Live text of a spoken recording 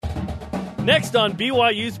Next on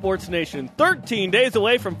BYU Sports Nation, 13 days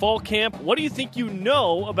away from fall camp, what do you think you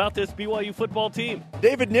know about this BYU football team?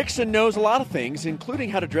 David Nixon knows a lot of things, including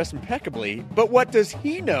how to dress impeccably, but what does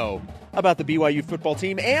he know about the BYU football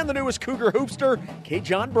team? And the newest Cougar hoopster,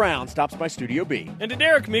 Kajon Brown, stops by Studio B. And did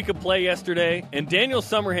Eric Mika play yesterday? And Daniel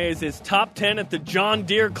Summerhays is top 10 at the John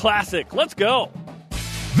Deere Classic. Let's go.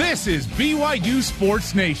 This is BYU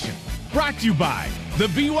Sports Nation, brought to you by the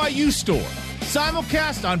BYU Store.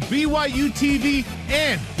 Simulcast on BYU TV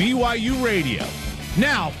and BYU Radio.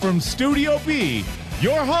 Now from Studio B,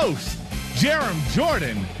 your hosts, Jerem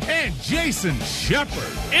Jordan and Jason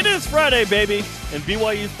Shepard. It is Friday, baby, and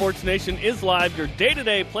BYU Sports Nation is live, your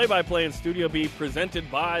day-to-day play-by-play in Studio B, presented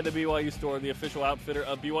by the BYU Store, the official outfitter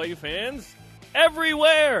of BYU fans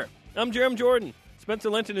everywhere. I'm Jerem Jordan. Spencer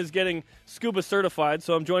Linton is getting scuba certified,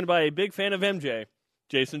 so I'm joined by a big fan of MJ,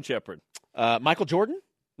 Jason Shepard. Michael Jordan?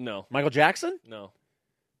 No. Michael Jackson? No.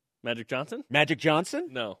 Magic Johnson? Magic Johnson?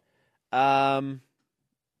 No.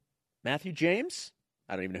 Matthew James?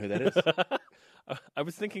 I don't even know who that is. I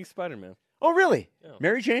was thinking Spider-Man. Oh, really? Yeah.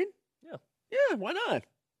 Mary Jane? Yeah. Yeah, why not?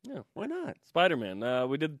 Yeah. Why not? Spider-Man.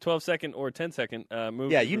 We did the 12-second or 10-second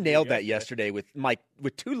movie. Yeah, you nailed that yesterday with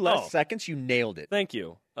two less seconds. You nailed it. Thank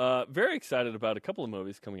you. Very excited about a couple of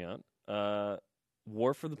movies coming out.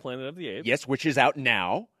 War for the Planet of the Apes. Yes, which is out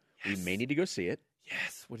now. Yes. We may need to go see it.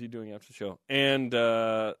 Yes. What are you doing after the show? And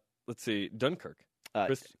let's see, Dunkirk.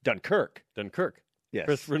 Dunkirk. Yes.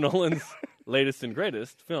 Christopher Nolan's latest and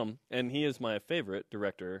greatest film, and he is my favorite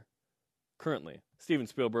director currently. Steven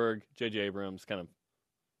Spielberg, J.J. Abrams, kind of,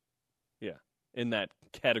 in that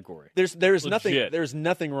category. There's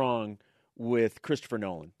nothing wrong with Christopher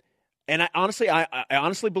Nolan, and I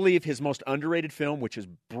honestly believe his most underrated film, which is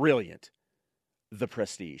brilliant, The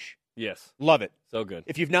Prestige. Yes. Love it. So good.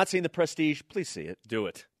 If you've not seen The Prestige, please see it. Do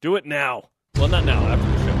it. Do it now. Well, not now, after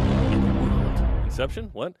the show. Inception?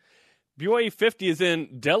 What? BYU 50 is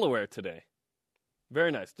in Delaware today. Very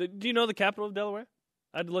nice. Do you know the capital of Delaware?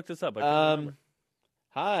 I had to look this up. I couldn't remember.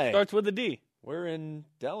 Hi. Starts with a D. We're in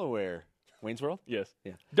Delaware. Wayne's World? Yes.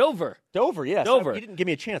 Yeah. Dover, yes. Dover. You didn't give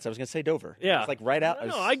me a chance. I was going to say Dover. Yeah. It's like right out.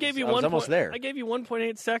 No, I gave you I was almost there. I gave you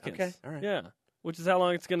 1.8 seconds. Okay. All right. Yeah. Which is how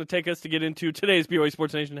long it's going to take us to get into today's BYU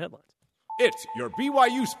Sports Nation headlines. It's your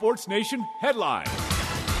BYU Sports Nation headline.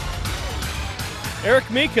 Eric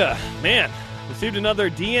Mika, received another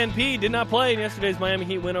DNP, did not play in yesterday's Miami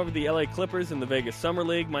Heat win over the LA Clippers in the Vegas Summer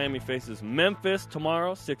League. Miami faces Memphis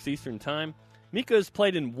tomorrow, 6 Eastern time. Mika has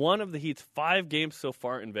played in one of the Heat's 5 games so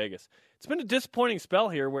far in Vegas. It's been a disappointing spell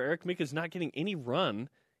here where Eric Mika is not getting any run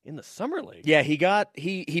in the Summer League. Yeah,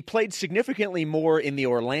 he played significantly more in the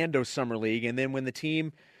Orlando Summer League, and then when the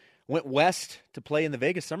team went west to play in the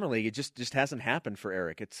Vegas Summer League, it just hasn't happened for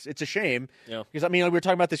Eric. It's a shame. Yeah. Because, we were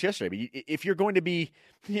talking about this yesterday, but if you're going to be,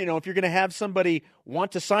 if you're going to have somebody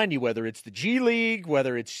want to sign you, whether it's the G League,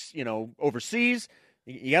 whether it's, overseas,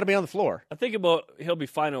 you got to be on the floor. I think he'll be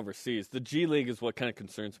fine overseas. The G League is what kind of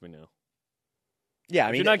concerns me now. Yeah,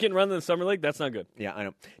 if you're not getting run in the Summer League, that's not good. Yeah, I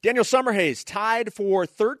know. Daniel Summerhays tied for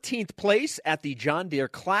 13th place at the John Deere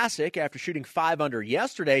Classic after shooting 5 under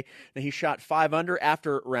yesterday. Now, he shot 5 under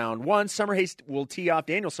after round 1. Daniel Summerhays will tee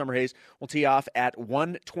off at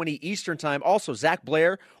 1:20 Eastern time. Also, Zach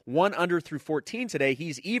Blair, 1 under through 14 today.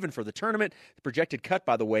 He's even for the tournament. The projected cut,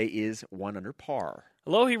 by the way, is 1 under par.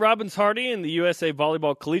 Alohi Robbins-Hardy and the USA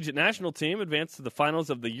Volleyball Collegiate National Team advanced to the finals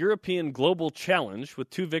of the European Global Challenge with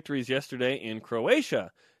 2 victories yesterday in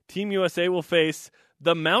Croatia. Team USA will face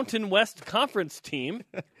the Mountain West Conference team.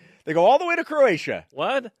 They go all the way to Croatia.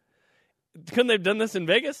 What? Couldn't they have done this in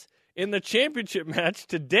Vegas? In the championship match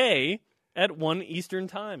today at 1 Eastern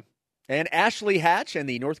time. And Ashley Hatch and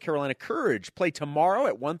the North Carolina Courage play tomorrow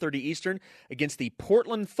at 1:30 Eastern against the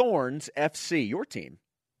Portland Thorns FC, your team.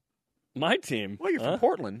 My team? Well, you're from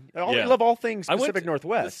Portland. You love all things Pacific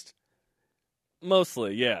Northwest.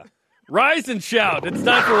 Mostly, yeah. Rise and shout. It's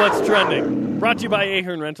time for What's Trending. Brought to you by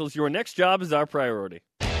Ahern Rentals. Your next job is our priority.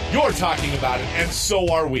 You're talking about it, and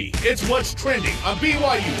so are we. It's What's Trending on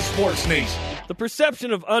BYU Sports Nation. The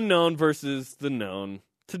perception of unknown versus the known.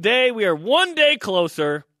 Today, we are 1 day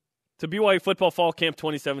closer to BYU Football Fall Camp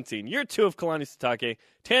 2017. Year 2 of Kalani Sitake,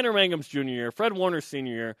 Tanner Mangum's junior year, Fred Warner's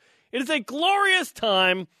senior year. It is a glorious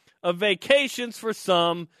time of vacations for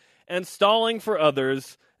some and stalling for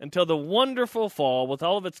others until the wonderful fall, with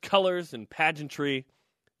all of its colors and pageantry,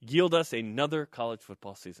 yield us another college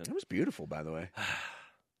football season. It was beautiful, by the way.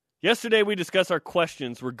 Yesterday, we discussed our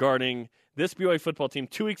questions regarding this BYU football team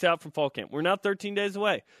 2 weeks out from fall camp. We're now 13 days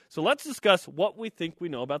away. So let's discuss what we think we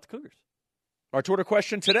know about the Cougars. Our Twitter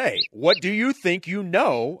question today: what do you think you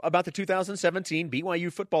know about the 2017 BYU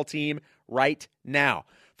football team right now?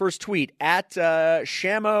 First tweet at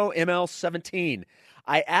ShamoML17.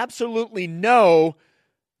 I absolutely know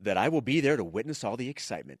that I will be there to witness all the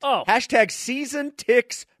excitement. Oh. Hashtag season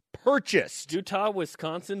tickets purchased. Utah,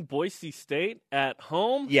 Wisconsin, Boise State at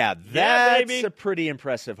home. Yeah, that's baby. a pretty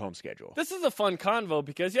impressive home schedule. This is a fun convo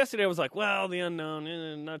because yesterday I was like, well, the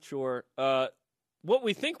unknown, not sure. What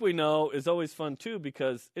we think we know is always fun, too,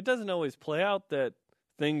 because it doesn't always play out that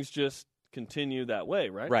things just continue that way,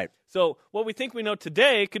 right? Right. So what we think we know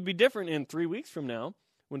today could be different in 3 weeks from now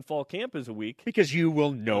when fall camp is a week. Because you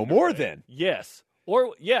will know more then. Yes.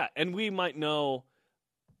 And we might know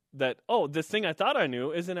that, this thing I thought I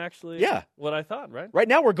knew isn't actually what I thought, right? Right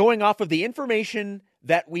now we're going off of the information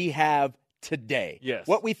that we have today. Yes.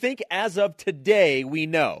 What we think as of today we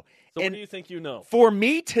know. So what do you think you know? For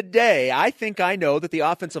me today, I think I know that the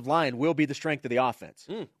offensive line will be the strength of the offense,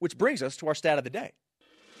 which brings us to our stat of the day.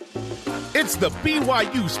 It's the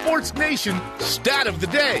BYU Sports Nation stat of the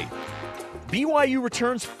day. BYU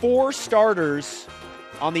returns 4 starters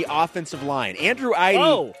on the offensive line. Andrew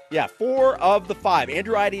Eide, 4 of the 5.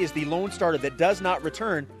 Andrew Eide is the lone starter that does not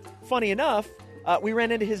return. Funny enough, we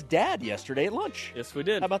ran into his dad yesterday at lunch. Yes, we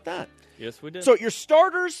did. How about that? Yes, we did. So your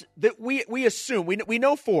starters that we assume, we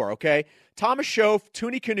know 4, okay? Thomas Schoaf,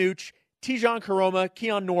 Tuni Kanuch, Tijon Karoma,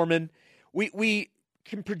 Keon Norman. We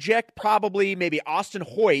can project probably maybe Austin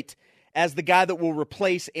Hoyt as the guy that will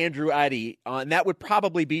replace Andrew Eide, and that would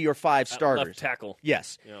probably be your 5 starters. Left tackle.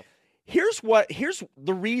 Yes. Yeah. Here's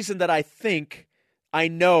the reason that I think I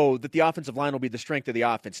know that the offensive line will be the strength of the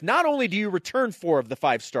offense. Not only do you return 4 of the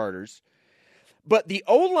 5 starters, but the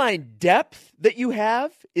O-line depth that you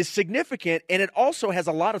have is significant, and it also has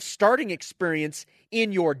a lot of starting experience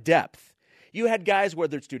in your depth. You had guys,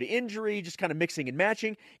 whether it's due to injury, just kind of mixing and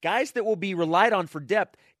matching, guys that will be relied on for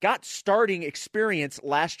depth, got starting experience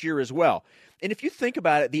last year as well. And if you think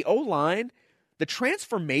about it, the O-line, the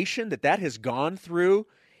transformation that has gone through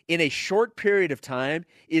in a short period of time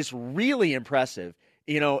is really impressive.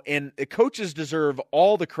 And the coaches deserve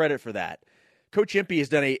all the credit for that. Coach Impey has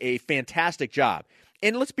done a fantastic job.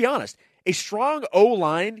 And let's be honest, a strong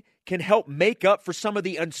O-line can help make up for some of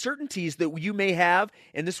the uncertainties that you may have.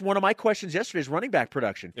 And this is one of my questions yesterday is running back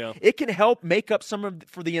production. Yeah. It can help make up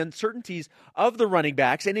for the uncertainties of the running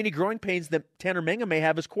backs and any growing pains that Tanner Mangum may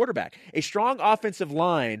have as quarterback. A strong offensive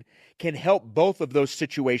line can help both of those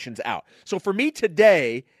situations out. So for me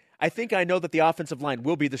today, I think I know that the offensive line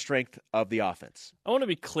will be the strength of the offense. I want to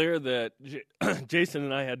be clear that Jason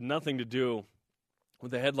and I had nothing to do with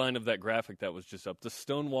the headline of that graphic that was just up, the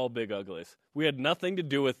Stonewall Big Uglies. We had nothing to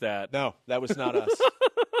do with that. No, that was not us.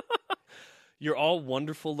 You're all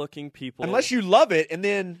wonderful-looking people. Unless you love it, and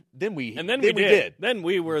then we did. Then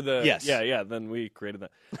we were the yes. Yeah. Then we created that.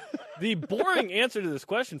 The boring answer to this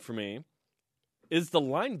question for me is the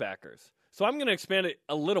linebackers. So I'm going to expand it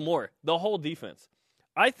a little more. The whole defense.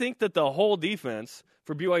 I think that the whole defense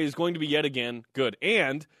for BYU is going to be yet again good,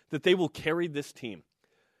 and that they will carry this team.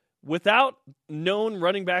 Without known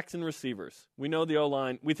running backs and receivers, we know the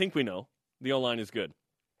O-line. We think we know the O-line is good.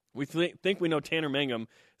 We think we know Tanner Mangum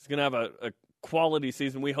is going to have a quality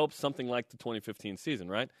season. We hope something like the 2015 season,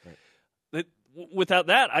 right? Without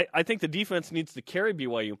that, I think the defense needs to carry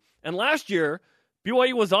BYU. And last year,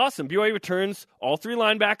 BYU was awesome. BYU returns all 3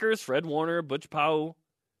 linebackers, Fred Warner, Butch Pau,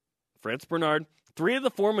 Fritz Bernard, 3 of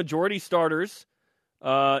the 4 majority starters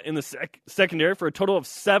in the secondary for a total of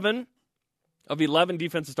 7 of 11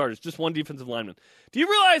 defensive starters, just 1 defensive lineman. Do you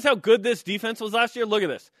realize how good this defense was last year? Look at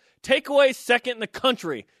this. Takeaway 2nd in the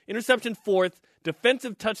country, interception 4th,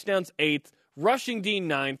 defensive touchdowns 8th, rushing D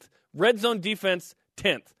 9th, red zone defense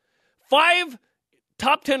 10th. 5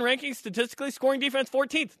 top 10 rankings statistically, scoring defense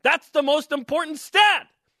 14th. That's the most important stat.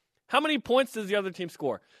 How many points does the other team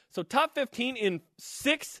score? So top 15 in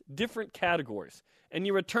 6 different categories, and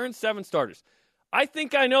you return 7 starters. I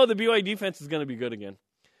think I know the BYU defense is going to be good again.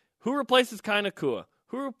 Who replaces Kai Nakua?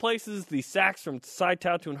 Who replaces the sacks from Sai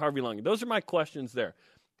Tautu and Harvey Long? Those are my questions there.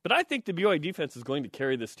 But I think the BYU defense is going to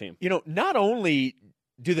carry this team. Not only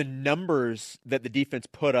do the numbers that the defense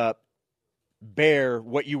put up bear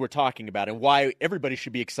what you were talking about and why everybody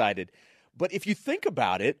should be excited, but if you think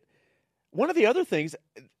about it, one of the other things,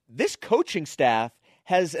 this coaching staff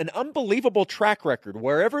has an unbelievable track record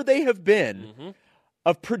wherever they have been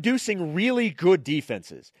of producing really good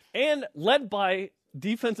defenses. And led by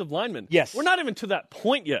defensive linemen. Yes. We're not even to that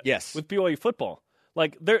point yet yes. with BYU football.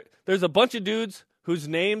 Like there's a bunch of dudes whose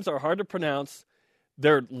names are hard to pronounce.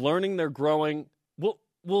 They're learning, they're growing.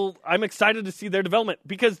 Well, I'm excited to see their development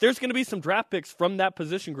because there's going to be some draft picks from that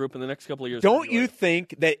position group in the next couple of years. Don't you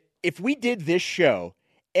think that if we did this show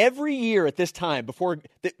every year at this time before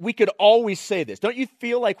that, we could always say this. Don't you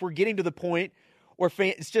feel like we're getting to the point where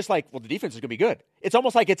it's just like, well, the defense is going to be good. It's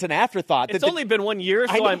almost like it's an afterthought. It's only been 1 year,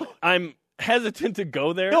 so I'm hesitant to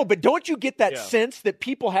go there. No, but don't you get that sense that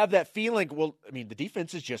people have that feeling, well, I mean, the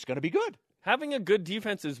defense is just going to be good? Having a good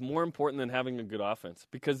defense is more important than having a good offense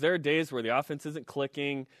because there are days where the offense isn't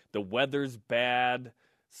clicking, the weather's bad,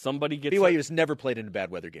 somebody gets BYU has never played in a bad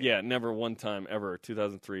weather game. Yeah, never one time ever.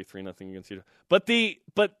 2003, 3-0 against Utah. But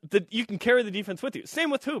you can carry the defense with you. Same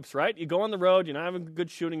with hoops, right? You go on the road, you're not having a good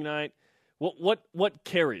shooting night. What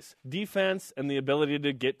carries? Defense and the ability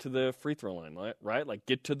to get to the free throw line, right? Like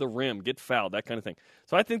get to the rim, get fouled, that kind of thing.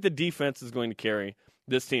 So I think the defense is going to carry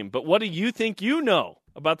this team. But what do you think you know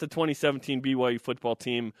about the 2017 BYU football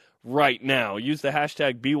team right now? Use the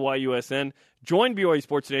hashtag BYUSN. Join BYU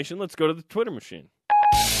Sports Nation. Let's go to the Twitter machine.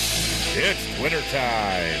 It's Twitter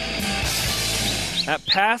time. At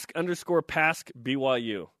Pask_Pask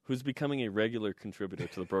BYU, who's becoming a regular contributor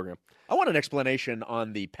to the program. I want an explanation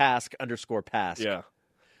on the Pask_Pask. Yeah.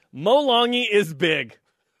 Mo Longy is big.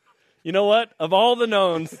 You know what? Of all the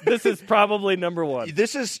knowns, this is probably number one.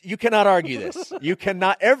 You cannot argue this. You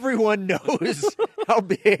cannot. Everyone knows how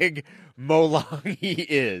big Mo Longy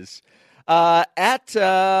is.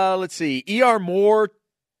 Let's see, ER Moore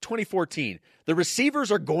 2014. The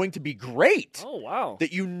receivers are going to be great. Oh, wow.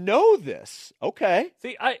 That you know this. Okay.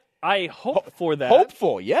 See, I hope for that.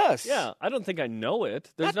 Hopeful, yes. Yeah, I don't think I know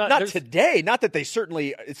it. Not today. Not that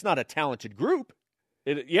it's not a talented group.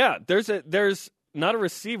 There's not a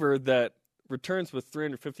receiver that returns with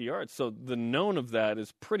 350 yards. So the known of that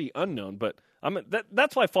is pretty unknown. But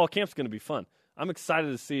that's why fall camp's going to be fun. I'm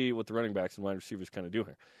excited to see what the running backs and wide receivers kind of do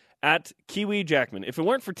here. At Kiwi Jackman, if it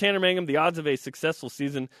weren't for Tanner Mangum, the odds of a successful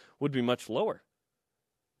season would be much lower.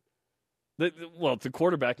 The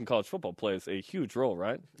quarterback in college football plays a huge role,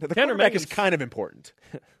 right? The quarterback is kind of important.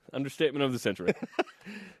 Understatement of the century.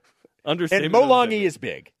 And Mo Longy is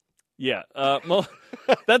big. Yeah,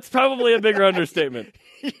 that's probably a bigger understatement.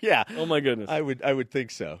 Yeah. Oh my goodness. I would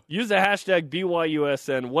think so. Use the hashtag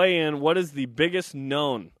BYUSN. Weigh in. What is the biggest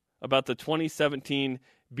known about the 2017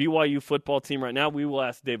 BYU football team right now? We will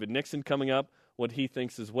ask David Nixon coming up what he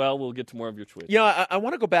thinks as well. We'll get to more of your tweets. Yeah, I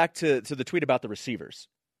want to go back to the tweet about the receivers.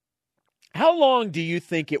 How long do you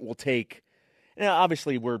think it will take? Now,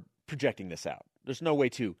 obviously, we're projecting this out. There's no way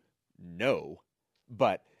to know,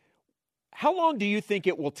 but how long do you think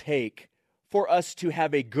it will take for us to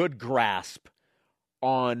have a good grasp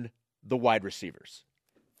on the wide receivers?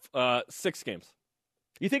 6 games.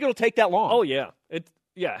 You think it'll take that long? Oh yeah,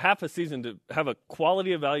 half a season to have a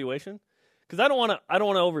quality evaluation. Because I don't want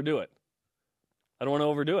to overdo it. I don't want to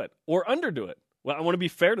overdo it or underdo it. Well, I want to be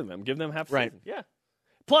fair to them. Give them half a season. Yeah.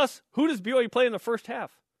 Plus, who does BYU play in the first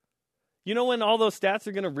half? You know when all those stats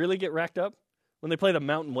are going to really get racked up? When they play the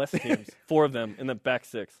Mountain West teams, 4 of them in the back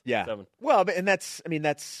 6, 7. Well, and that's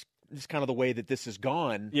just kind of the way that this has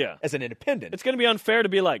gone as an independent. It's going to be unfair to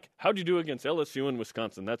be like, how'd you do against LSU and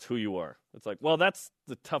Wisconsin? That's who you are. It's like, well, that's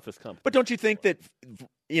the toughest competition. But don't you think that,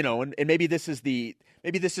 and maybe this is the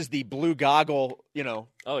blue goggle,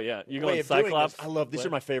 Oh, yeah. You're going Cyclops. I love these. Are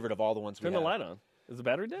my favorite of all the ones we have. Turn the light on. Is the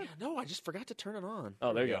battery dead? Yeah, no, I just forgot to turn it on.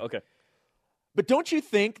 Oh, there you go. Okay. But don't you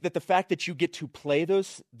think that the fact that you get to play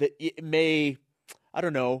those, that it may, I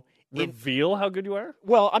don't know, reveal how good you are?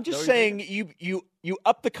 Well, I'm just saying you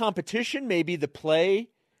up the competition. Maybe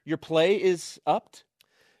your play is upped.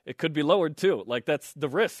 It could be lowered too. Like that's the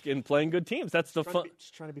risk in playing good teams. That's the fun.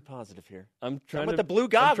 Just trying to be positive here. I'm trying with the blue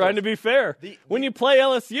goggles. I'm trying to be fair. When you play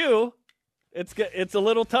LSU, it's a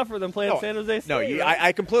little tougher than playing San Jose State. No,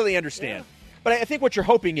 I completely understand. Yeah. But I think what you're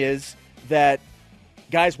hoping is that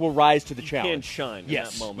guys will rise to the challenge. And shine in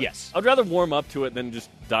that moment. Yes. I'd rather warm up to it than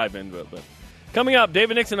just dive into it. But coming up,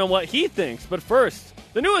 David Nixon on what he thinks. But first,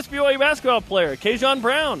 the newest BYU basketball player, Kajon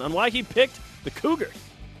Brown, on why he picked the Cougars.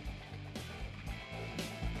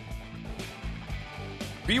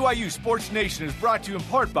 BYU Sports Nation is brought to you in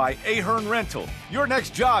part by Ahern Rental. Your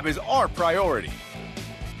next job is our priority.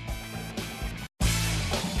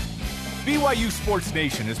 BYU Sports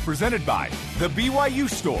Nation is presented by The BYU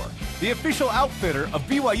Store, the official outfitter of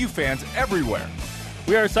BYU fans everywhere.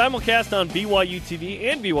 We are simulcast on BYU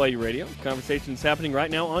TV and BYU Radio. Conversations happening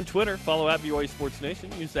right now on Twitter. Follow at BYU Sports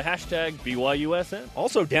Nation. Use the hashtag BYUSN.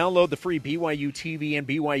 Also, download the free BYU TV and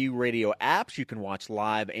BYU Radio apps. You can watch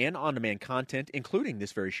live and on-demand content, including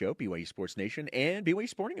this very show, BYU Sports Nation, and BYU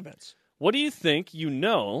Sporting Events. What do you think you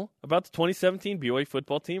know about the 2017 BYU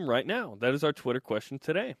football team right now? That is our Twitter question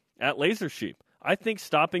today. At LaserSheep, I think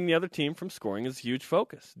stopping the other team from scoring is a huge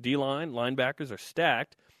focus. D-line, linebackers are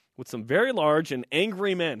stacked with some very large and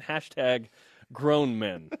angry men. Hashtag grown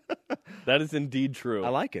men. That is indeed true. I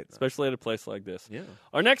like it. Especially at a place like this. Yeah.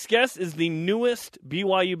 Our next guest is the newest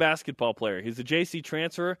BYU basketball player. He's a JC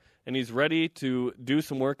transfer, and he's ready to do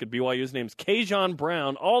some work at BYU. His name's Kajon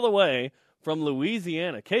Brown, all the way from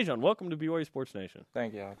Louisiana. Kajon, welcome to BYU Sports Nation.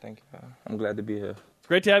 Thank y'all. I'm glad to be here. It's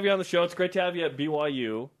great to have you on the show. It's great to have you at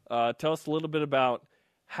BYU. Tell us a little bit about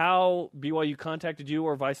how BYU contacted you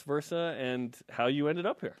or vice versa and how you ended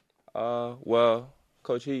up here. Well,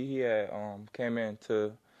 Coach, he had came in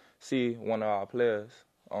to see one of our players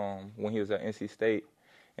when he was at NC State,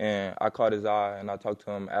 and I caught his eye, and I talked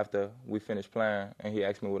to him after we finished playing, and he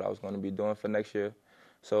asked me what I was going to be doing for next year.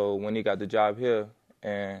 So when he got the job here,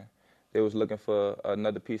 and they was looking for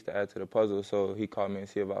another piece to add to the puzzle, so he called me and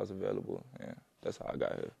see if I was available, and that's how I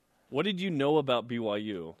got here. What did you know about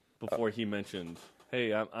BYU before he mentioned,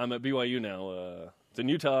 hey, I'm at BYU now, it's in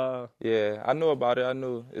Utah? Yeah, I knew about it. I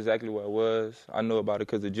knew exactly what it was. I knew about it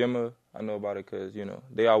because of Jimmer. I knew about it because,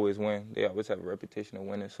 they always win. They always have a reputation of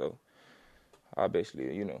winning, so I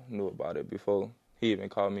basically, knew about it before he even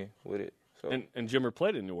called me with it. So. And Jimmer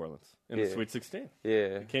played in New Orleans in the Sweet 16.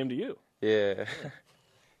 Yeah. He came to you. Yeah.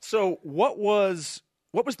 So what was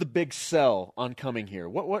the big sell on coming here?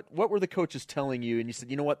 What were the coaches telling you? And you said,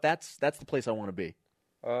 you know what, that's the place I want to be.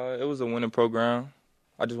 It was a winning program.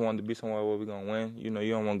 I just wanted to be somewhere where we're going to win. You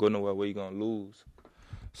don't want to go nowhere where you're going to lose.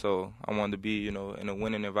 So I wanted to be, in a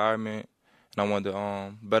winning environment, and I wanted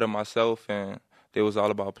to better myself, and it was all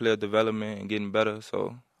about player development and getting better,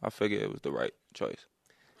 so I figured it was the right choice.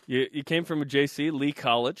 You came from a JC, Lee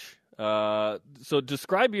College. So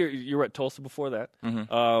describe you were at Tulsa before that.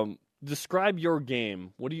 Mm-hmm. Describe your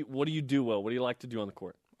game. What do you do well? What do you like to do on the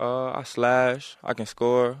court? I slash. I can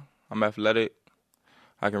score. I'm athletic.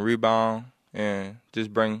 I can rebound and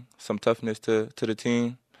just bring some toughness to the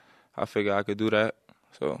team. I figure I could do that.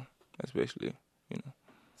 So that's basically,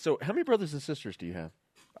 So how many brothers and sisters do you have?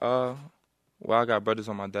 Well, I got brothers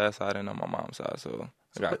on my dad's side and on my mom's side, so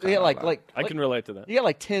I got I can relate to that. You got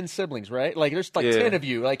like 10 siblings, right? Like there's 10 of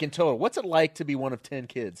you, like in total. What's it like to be one of 10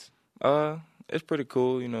 kids? It's pretty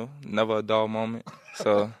cool, never a dull moment.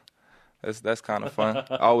 So that's kind of fun.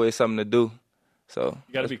 Always something to do. So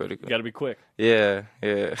you gotta be quick. Yeah.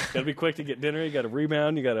 Gotta be quick to get dinner. You gotta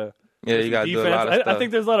rebound. You gotta you gotta do a lot of stuff. I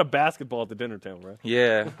think there's a lot of basketball at the dinner table, right?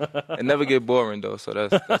 Yeah, it never get boring though, so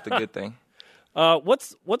that's the good thing.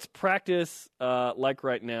 What's practice like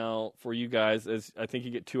right now for you guys? As I think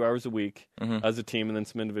you get 2 hours a week as a team, and then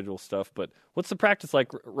some individual stuff. But what's the practice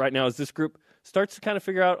like right now? As this group starts to kind of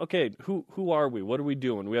figure out, okay, who are we? What are we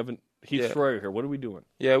doing? We haven't Heath Schroyer here. What are we doing?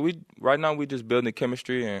 Yeah, right now we just building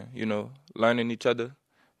chemistry and learning each other.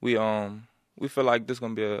 We feel like this is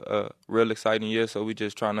gonna be a real exciting year, so we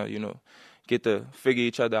just trying to get to figure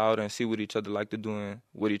each other out and see what each other like to do and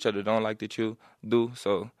what each other don't like to do.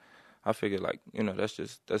 So I figure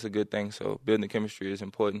that's a good thing. So building chemistry is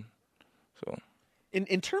important. So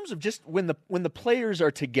in terms of just when the players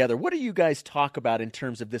are together, what do you guys talk about in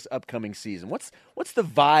terms of this upcoming season? What's the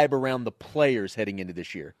vibe around the players heading into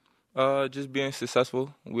this year? Just being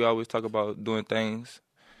successful. We always talk about doing things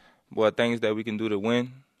that we can do to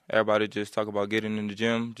win. Everybody just talk about getting in the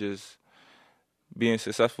gym, just being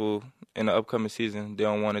successful in the upcoming season. They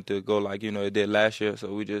don't want it to go like it did last year.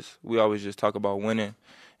 So we always just talk about winning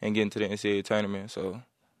and getting to the NCAA tournament. So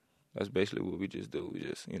that's basically what we just do. We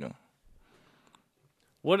just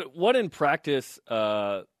What in practice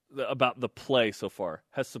about the play so far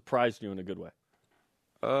has surprised you in a good way?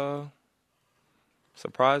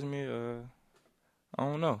 Surprised me? I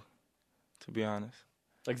don't know, to be honest.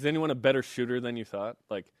 Like, is anyone a better shooter than you thought?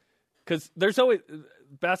 Like, because there's always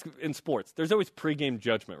in sports, there's always pregame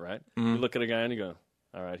judgment, right? Mm-hmm. You look at a guy and you go,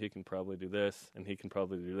 all right, he can probably do this, and he can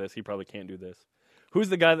probably do this. He probably can't do this. Who's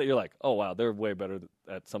the guy that you're like, oh, wow, they're way better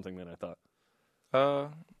at something than I thought?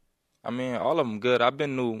 I mean, all of them good. I've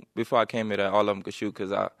been knew before I came here that all of them could shoot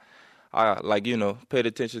because I paid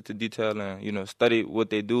attention to detail and, studied what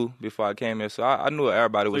they do before I came here. So I knew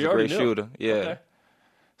everybody was a great shooter. Yeah. Okay.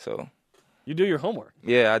 So. You do your homework.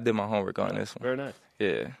 Yeah, I did my homework on this one. Very nice.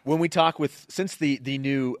 Yeah. When we talk since the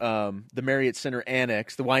new the Marriott Center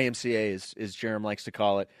Annex, the YMCA as Jerem likes to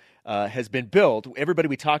call it, has been built, everybody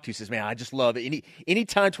we talk to says, man, I just love it. Any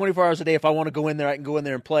time, 24 hours a day, if I want to go in there, I can go in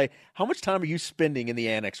there and play. How much time are you spending in the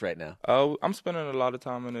Annex right now? I'm spending a lot of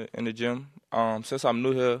time in the gym. Since I'm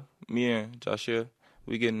new here, me and Joshua,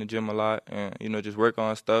 we get in the gym a lot and, just work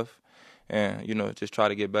on stuff and, just try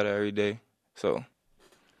to get better every day. So.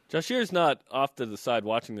 Jashir's not off to the side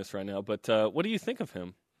watching this right now, but what do you think of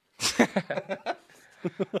him?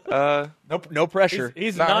 No pressure.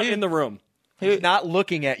 He's not in the room. He's not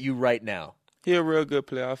looking at you right now. He a real good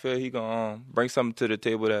player. I feel he gonna bring something to the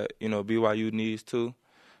table that BYU needs too.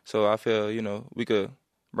 So I feel we could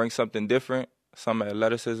bring something different, some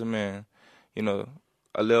athleticism, and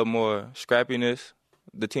a little more scrappiness.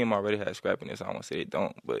 The team already has scrappiness. I don't want to say they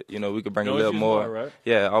don't, but we could bring a little more. Right?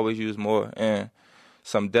 Yeah, always use more and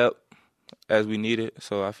some depth as we need it.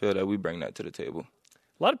 So I feel that we bring that to the table.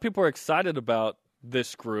 A lot of people are excited about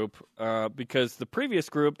this group because the previous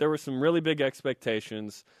group, there were some really big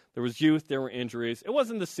expectations. There was youth, there were injuries. It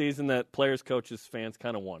wasn't the season that players, coaches, fans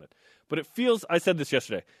kind of wanted. But it feels, I said this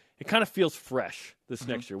yesterday, it kind of feels fresh this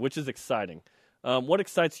next year, which is exciting. What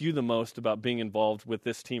excites you the most about being involved with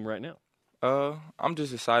this team right now? I'm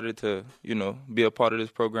just excited to, be a part of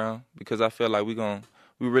this program because I feel like we're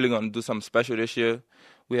really gonna do something special this year.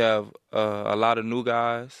 We have a lot of new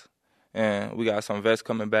guys, and we got some vets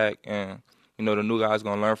coming back, and the new guys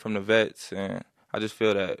gonna learn from the vets, and I just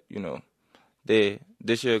feel that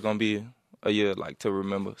this year gonna be a year like to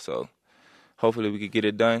remember. So hopefully we could get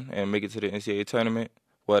it done and make it to the NCAA tournament.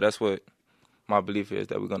 Well, that's what my belief is,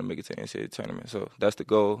 that we're gonna make it to the NCAA tournament. So that's the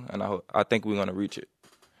goal, and I think we're gonna reach it.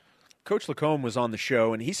 Coach Lacombe was on the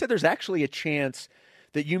show, and he said there's actually a chance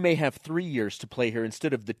that you may have 3 years to play here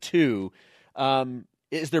instead of the 2.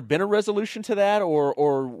 Has there been a resolution to that,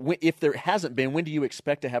 or if there hasn't been, when do you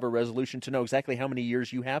expect to have a resolution to know exactly how many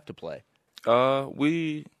years you have to play?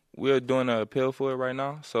 We're doing an appeal for it right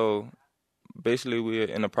now, so basically we're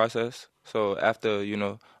in the process. So after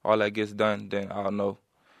all that gets done, then I'll know.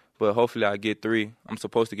 But hopefully I get 3. I'm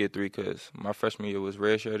supposed to get 3 because my freshman year was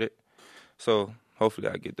redshirted. So hopefully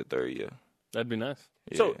I get the 3rd year. That'd be nice.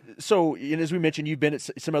 Yeah. So as we mentioned, you've been at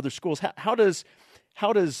some other schools. How does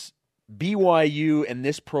BYU and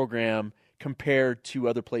this program compare to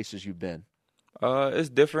other places you've been? It's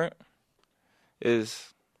different.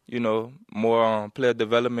 It's more player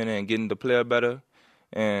development and getting the player better,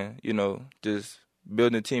 and just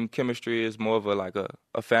building team chemistry is more of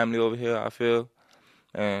a family over here, I feel,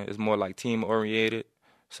 and it's more like team oriented.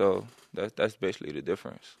 So that's basically the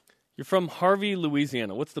difference. You're from Harvey,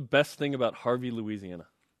 Louisiana. What's the best thing about Harvey, Louisiana?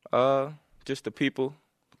 Just the people,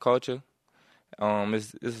 culture.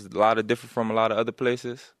 It's a lot of different from a lot of other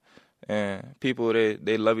places, and people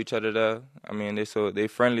they love each other there. I mean, they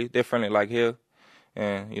friendly. They're friendly like here,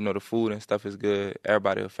 and the food and stuff is good.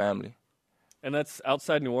 Everybody a family. And that's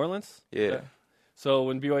outside New Orleans? Yeah. Okay. So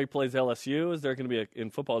when BYU plays LSU, is there going to be in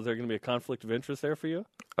football? Is there going to be a conflict of interest there for you?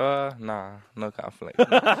 Nah, no conflict.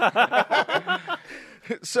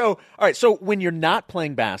 So, all right. So when you're not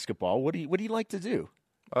playing basketball, what do you like to do?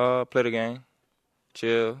 Play the game,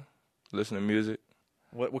 chill, listen to music.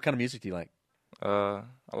 What kind of music do you like? I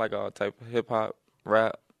like all type of hip hop,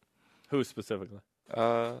 rap. Who specifically?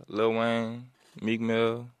 Lil Wayne, Meek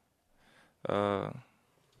Mill.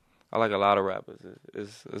 I like a lot of rappers.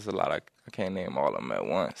 It's a lot. I can't name all of them at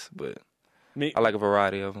once, but I like a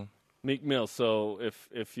variety of them. Meek Mill. So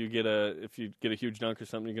if you get a huge dunk or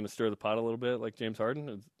something, you're going to stir the pot a little bit, like James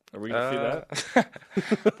Harden. Are we going to see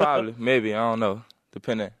that? Probably, maybe. I don't know.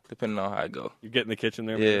 Depending on how it go. You get in the kitchen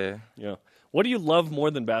there. Yeah. Yeah. What do you love more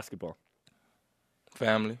than basketball?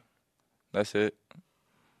 Family. That's it.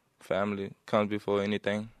 Family comes before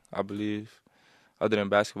anything, I believe. Other than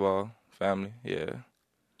basketball, family. Yeah.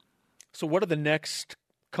 So what are the next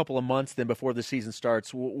couple of months then before the season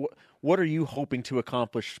starts? What are you hoping to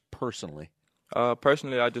accomplish personally?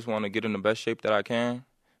 Personally, I just want to get in the best shape that I can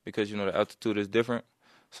because, the altitude is different.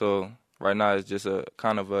 So right now it's just a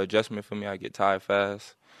kind of an adjustment for me. I get tired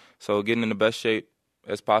fast. So getting in the best shape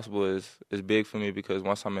as possible is big for me because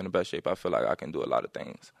once I'm in the best shape, I feel like I can do a lot of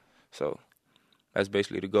things. So that's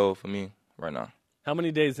basically the goal for me right now. How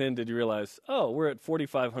many days in did you realize, we're at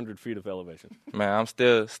 4,500 feet of elevation? Man, I'm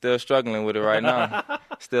still struggling with it right now.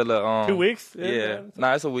 Still 2 weeks? Yeah.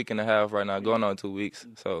 It's a week and a half right now, going on 2 weeks.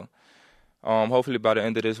 So hopefully by the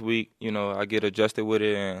end of this week, I get adjusted with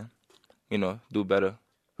it and, do better.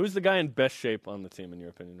 Who's the guy in best shape on the team, in your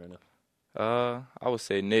opinion, right now? I would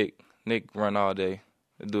say Nick. Nick run all day.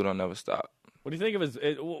 The dude don't never stop. What do you think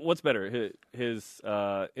of what's better, his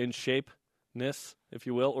in shapeness, if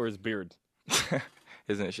you will, or his beard?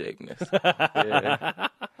 His in shapeness. Yeah.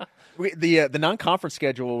 The non-conference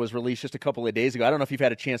schedule was released just a couple of days ago. I don't know if you've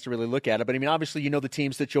had a chance to really look at it, but I mean, obviously, the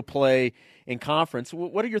teams that you'll play in conference.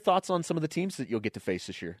 What are your thoughts on some of the teams that you'll get to face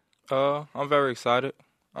this year? I'm very excited.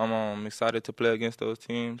 I'm excited to play against those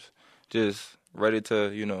teams. Just ready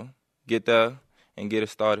to, get there and get it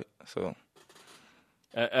started. So,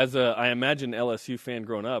 as I imagine LSU fan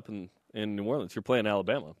growing up in New Orleans, you're playing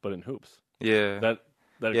Alabama, but in hoops. Yeah. That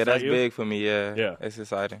that's you? big for me. Yeah. Yeah. It's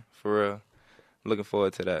exciting for real. looking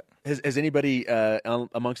forward to that. Has anybody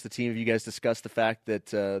amongst the team of you guys discussed the fact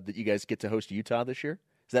that you guys get to host Utah this year?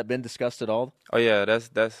 Has that been discussed at all? Oh yeah,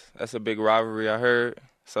 that's a big rivalry I heard.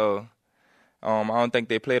 So I don't think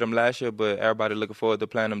they played them last year, but everybody looking forward to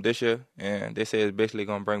playing them this year. And they say it's basically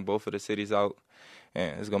going to bring both of the cities out,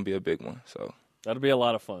 and it's going to be a big one. So that'll be a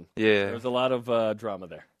lot of fun. Yeah. There's a lot of drama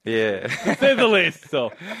there. Yeah. To say the least.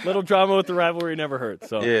 So little drama with the rivalry never hurts.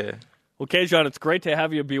 So Yeah. Well, Kajon, it's great to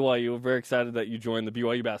have you at BYU. We're very excited that you joined the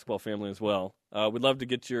BYU basketball family as well. We'd love to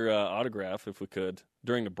get your autograph if we could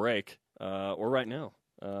during the break or right now.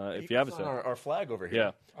 If you have a second. Our flag over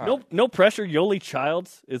here. Yeah. No pressure. Yoli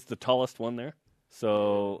Childs is the tallest one there.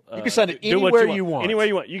 So you can send it anywhere you want. Anywhere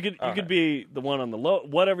you want. You could be the one on the low,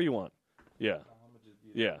 whatever you want. Yeah.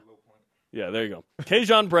 Yeah. Yeah, there you go.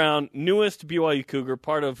 Kajon Brown, newest BYU Cougar,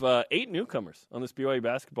 part of 8 newcomers on this BYU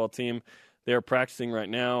basketball team. They are practicing right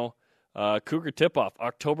now. Cougar tip-off,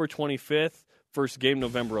 October 25th. First game,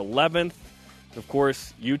 November 11th. Of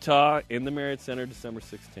course, Utah in the Marriott Center, December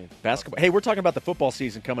 16th. Basketball. Hey, we're talking about the football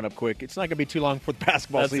season coming up quick. It's not going to be too long for the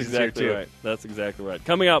basketball season here, too. Right. That's exactly right.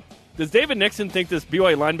 Coming up, does David Nixon think this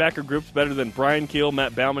BYU linebacker group's better than Brian Keel,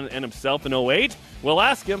 Matt Bauman, and himself in 08? We'll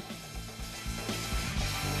ask him.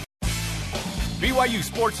 BYU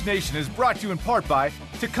Sports Nation is brought to you in part by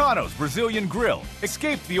Tucano's Brazilian Grill.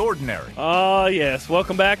 Escape the ordinary. Oh, yes.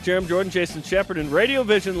 Welcome back. Jeremy Jordan, Jason Shepard, and Radio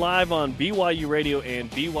Vision live on BYU Radio and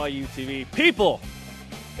BYU TV. People,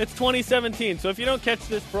 it's 2017, so if you don't catch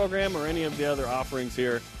this program or any of the other offerings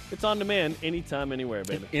here, it's on demand anytime, anywhere,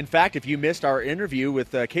 baby. In fact, if you missed our interview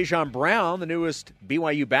with Kajon Brown, the newest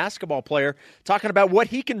BYU basketball player, talking about what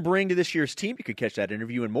he can bring to this year's team, you could catch that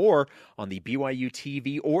interview and more on the BYU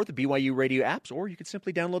TV or the BYU radio apps, or you could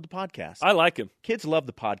simply download the podcast. I like him. Kids love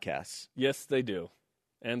the podcasts. Yes, they do.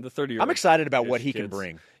 And the 30-year-old. I'm excited about what he can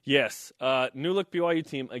bring. Yes. New look BYU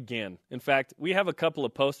team again. In fact, we have a couple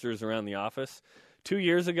of posters around the office. 2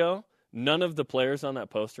 years ago, none of the players on that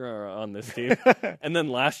poster are on this team. And then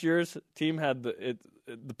last year's team had the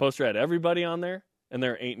poster had everybody on there, and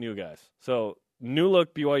there are 8 new guys. So new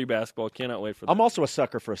look BYU basketball. Cannot wait for that. I'm also a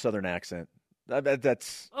sucker for a Southern accent.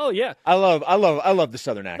 That's yeah. I love the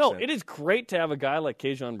Southern accent. No, it is great to have a guy like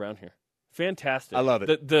Kajon Brown here. Fantastic. I love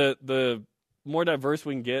it. The more diverse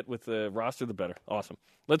we can get with the roster, the better. Awesome.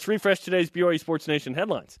 Let's refresh today's BYU Sports Nation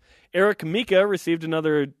headlines. Eric Mika received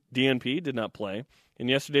another DNP, did not play. In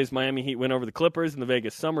yesterday's Miami Heat win over the Clippers in the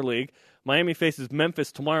Vegas Summer League. Miami faces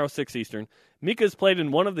Memphis tomorrow, 6 Eastern. Mika has played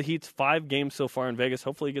in one of the Heat's 5 games so far in Vegas.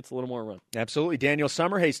 Hopefully he gets a little more run. Absolutely. Daniel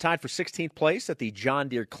Summerhays tied for 16th place at the John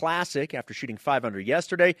Deere Classic after shooting 5 under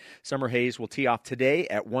yesterday. Summerhays will tee off today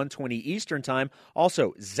at 1:20 Eastern Time.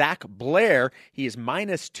 Also, Zach Blair, he is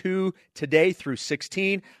 -2 today through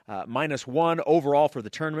 16, -1 overall for the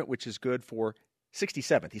tournament, which is good for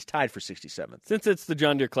 67th. He's tied for 67th. Since it's the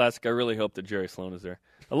John Deere Classic, I really hope that Jerry Sloan is there.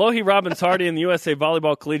 Alohi Robbins-Hardy and the USA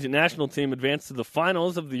Volleyball Collegiate National Team advanced to the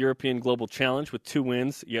finals of the European Global Challenge with 2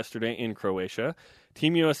 wins yesterday in Croatia.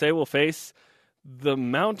 Team USA will face the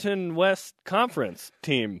Mountain West Conference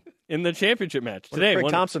team in the championship match today. Craig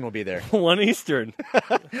Thompson will be there. 1 Eastern.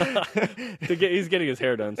 He's getting his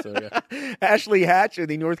hair done, so yeah. Ashley Hatch and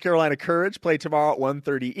the North Carolina Courage play tomorrow at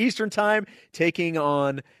 1:30 Eastern Time, taking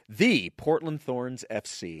on the Portland Thorns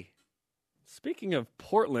FC. Speaking of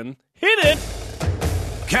Portland, hit it!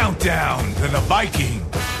 Countdown to the Viking.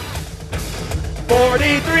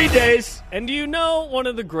 43 days. And do you know one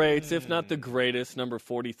of the greats, if not the greatest, number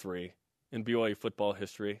 43 in BYU football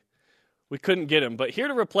history? We couldn't get him, but here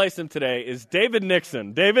to replace him today is David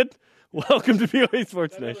Nixon. David, welcome to BYU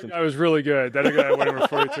Sports Nation. That was really good. That guy went number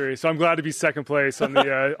 43. So I'm glad to be second place on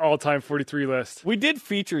the all-time 43 list. We did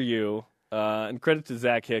feature you, and credit to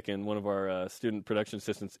Zach Hicken, one of our student production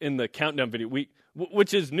assistants, in the countdown video,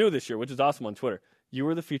 which is new this year, which is awesome on Twitter. You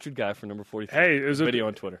were the featured guy for number 43. Hey, it was video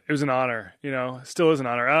on Twitter. It was an honor. Still is an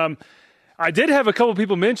honor. I did have a couple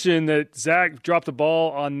people mention that Zach dropped the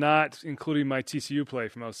ball on not including my TCU play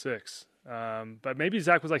from 06. But maybe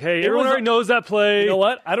Zach was like, hey, everyone already knows that play. You know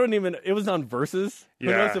what? It was on Versus. Who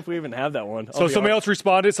Yeah. knows if we even have that one? So somebody else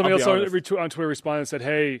responded. Somebody else on on Twitter responded and said,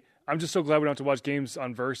 hey, I'm just so glad we don't have to watch games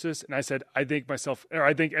on Versus. And I said, I think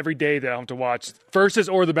every day that I have to watch Versus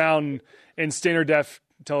or The Mountain in standard def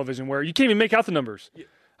television where you can't even make out the numbers. Yeah.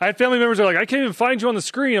 I had family members who are like, I can't even find you on the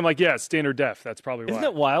screen. I'm like, yeah, it's standard def. That's probably why. Isn't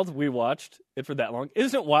it wild we watched it for that long?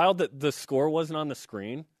 Isn't it wild that the score wasn't on the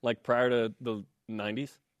screen like prior to the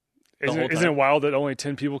 90s? Isn't it wild that only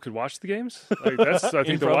 10 people could watch the games? Like, that's, I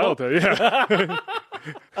think, the wild thing. Yeah.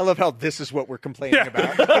 I love how this is what we're complaining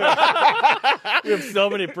about. We have so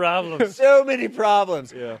many problems. So many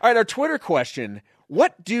problems. Yeah. All right, our Twitter question.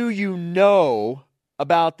 What do you know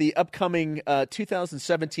about the upcoming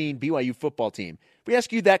 2017 BYU football team. If we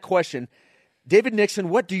ask you that question, David Nixon,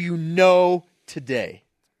 what do you know today?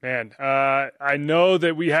 Man, I know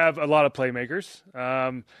that we have a lot of playmakers.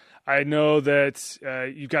 I know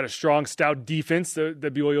that you've got a strong, stout defense that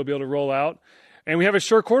BYU will be able to roll out. And we have a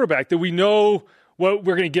sure quarterback that we know what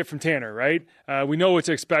we're going to get from Tanner, right? We know what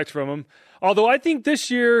to expect from him. Although I think this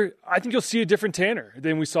year, you'll see a different Tanner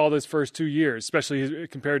than we saw those first 2 years, especially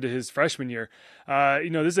compared to his freshman year.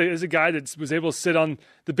 This is a guy that was able to sit on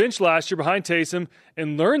the bench last year behind Taysom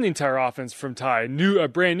and learn the entire offense from Ty, a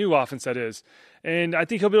brand new offense that is. And I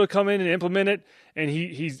think he'll be able to come in and implement it. And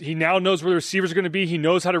he now knows where the receivers are going to be. He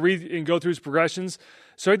knows how to read and go through his progressions.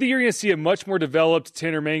 So I think you're going to see a much more developed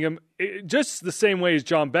Tanner Mangum, just the same way as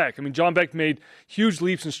John Beck. I mean, John Beck made huge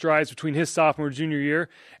leaps and strides between his sophomore and junior year.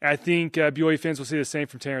 And I think BYU fans will see the same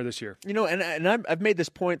from Tanner this year. And I've made this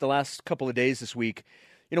point the last couple of days this week.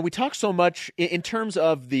 We talk so much in terms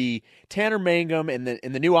of the Tanner Mangum and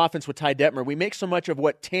the new offense with Ty Detmer. We make so much of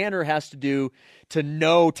what Tanner has to do to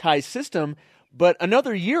know Ty's system. But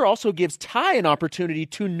another year also gives Ty an opportunity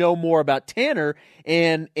to know more about Tanner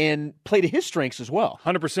and play to his strengths as well.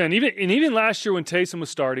 100%. Even last year when Taysom was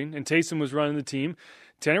starting and Taysom was running the team,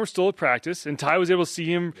 Tanner was still at practice, and Ty was able to see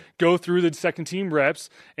him go through the second team reps,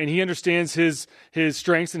 and he understands his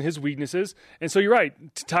strengths and his weaknesses. And so you're right.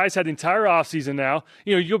 Ty's had the entire offseason now.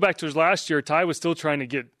 You go back to his last year, Ty was still trying to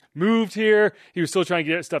get moved here. He was still trying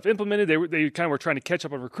to get stuff implemented. They kind of were trying to catch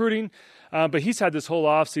up on recruiting. But he's had this whole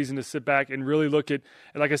offseason to sit back and really look at,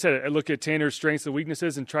 like I said, look at Tanner's strengths and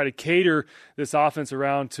weaknesses and try to cater this offense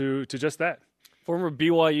around to just that. Former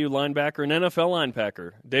BYU linebacker and NFL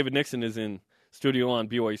linebacker David Nixon is in studio on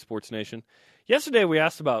BYU Sports Nation. Yesterday we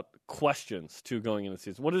asked about questions going into the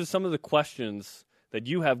season. What are some of the questions that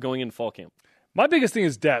you have going into fall camp? My biggest thing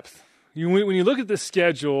is depth. When you look at the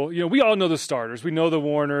schedule, we all know the starters. We know the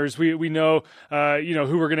Warners. We know,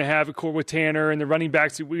 who we're going to have with Tanner and the running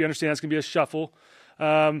backs. We understand that's going to be a shuffle.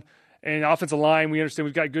 And offensive line, we understand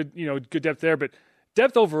we've got good depth there. But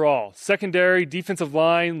depth overall, secondary, defensive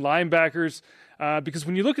line, linebackers. Because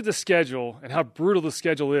when you look at the schedule and how brutal the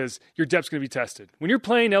schedule is, your depth's going to be tested. When you're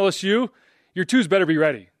playing LSU, your twos better be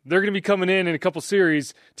ready. They're going to be coming in a couple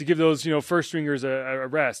series to give those first stringers a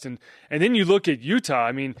rest. And then you look at Utah.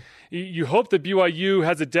 I mean, you hope that BYU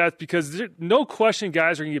has a depth because no question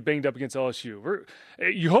guys are going to get banged up against LSU.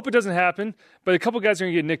 You hope it doesn't happen, but a couple guys are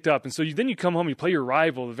going to get nicked up. And so then you come home, you play your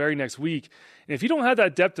rival the very next week. And if you don't have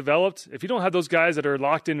that depth developed, if you don't have those guys that are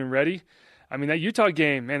locked in and ready, I mean, that Utah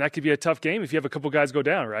game, man, that could be a tough game if you have a couple guys go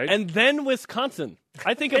down, right? And then Wisconsin.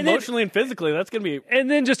 I think emotionally and physically, that's going to be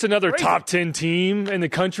And then just another crazy. top 10 team in the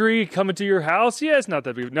country coming to your house. Yeah, it's not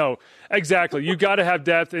that big. No, exactly. You got to have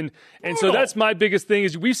depth. And so that's my biggest thing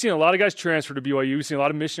is we've seen a lot of guys transfer to BYU. We've seen a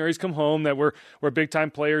lot of missionaries come home that were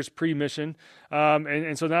big-time players pre-mission.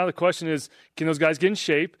 And so now the question is, can those guys get in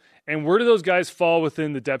shape? And where do those guys fall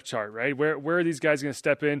within the depth chart, right? Where are these guys going to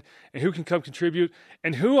step in, and who can come contribute,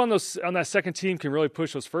 and who on that second team can really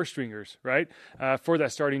push those first stringers, right, for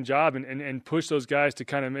that starting job, and push those guys to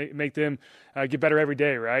kind of make them get better every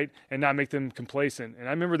day, right, and not make them complacent. And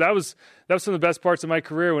I remember that was some of the best parts of my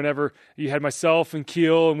career. Whenever you had myself and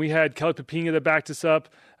Keel, and we had Kelly Papinga that backed us up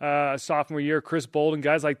sophomore year, Chris Bolden,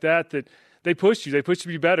 guys like that they pushed you. They pushed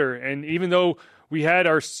you to be better. And even though we had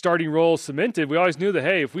our starting role cemented, we always knew that,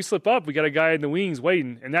 hey, if we slip up, we got a guy in the wings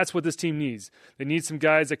waiting, and that's what this team needs. They need some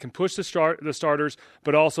guys that can push the starters,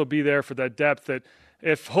 but also be there for that depth that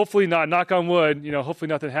if hopefully not, knock on wood, hopefully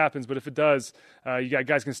nothing happens, but if it does, you got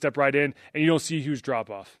guys can step right in, and you don't see a huge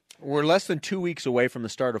drop-off. We're less than 2 weeks away from the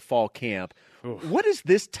start of fall camp. Oof. What is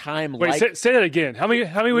this time like? Wait, say that again. How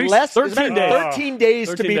many weeks? 13 days. 13 days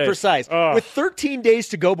 13 to be precise. With 13 days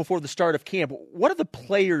to go before the start of camp, what are the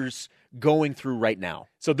players going through right now?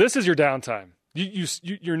 So this is your downtime.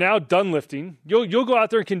 You're now done lifting. You'll go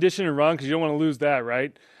out there and condition and run because you don't want to lose that,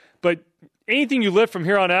 right? But anything you lift from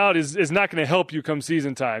here on out is not going to help you come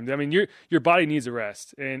season time. I mean, your body needs a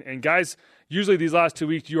rest. And guys, usually these last 2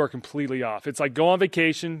 weeks, you are completely off. It's like go on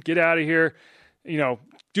vacation, get out of here,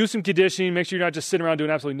 do some conditioning, make sure you're not just sitting around doing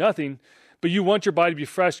absolutely nothing. But you want your body to be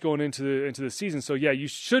fresh going into the season. So, yeah, you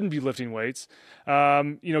shouldn't be lifting weights.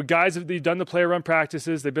 Guys have done the player run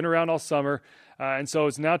practices. They've been around all summer. And so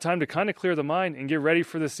it's now time to kind of clear the mind and get ready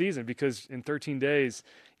for the season because in 13 days,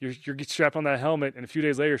 you're strapping on that helmet, and a few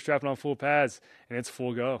days later, strapping on full pads, and it's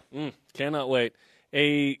full go. Cannot wait.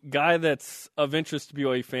 A guy that's of interest to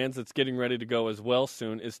BYU fans that's getting ready to go as well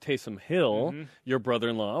soon is Taysom Hill, your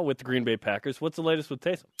brother-in-law with the Green Bay Packers. What's the latest with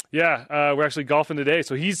Taysom? Yeah, we're actually golfing today,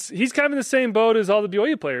 so he's kind of in the same boat as all the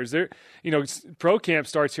BYU players. Pro camp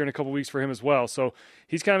starts here in a couple weeks for him as well, so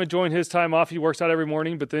he's kind of enjoying his time off. He works out every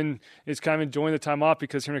morning, but then is kind of enjoying the time off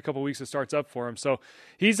because here in a couple weeks it starts up for him. So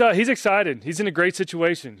he's excited. He's in a great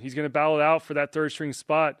situation. He's going to battle it out for that third string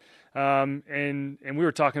spot. And we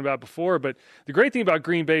were talking about it before, but the great thing about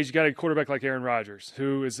Green Bay is you got a quarterback like Aaron Rodgers,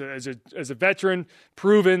 who is a veteran,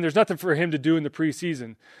 proven. There's nothing for him to do in the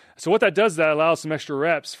preseason. So what that does is that allows some extra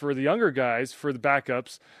reps for the younger guys, for the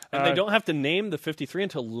backups. And they don't have to name the 53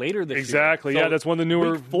 until later this year. Exactly. So that's one of the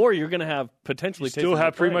newer. Week 4, you're going to have potentially still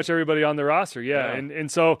have pretty much everybody on the roster. Yeah. And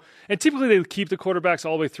typically they keep the quarterbacks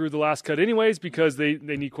all the way through the last cut anyways because they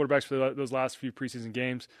need quarterbacks for those last few preseason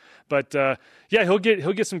games. But he'll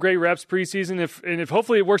get some great reps preseason if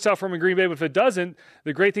hopefully it works out for him in Green Bay. But if it doesn't,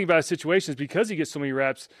 the great thing about his situation is because he gets so many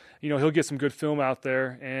reps, he'll get some good film out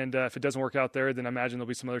there. And if it doesn't work out there, then I imagine there'll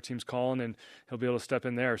be some other teams calling and he'll be able to step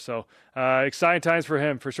in there. So exciting times for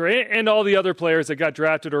him for sure. And all the other players that got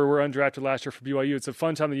drafted or were undrafted last year for BYU. It's a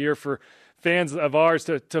fun time of the year for fans of ours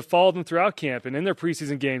to follow them throughout camp and in their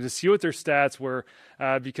preseason games to see what their stats were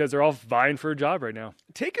because they're all vying for a job right now.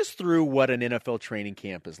 Take us through what an NFL training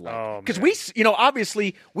camp is like. Because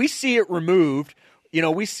obviously we see it removed.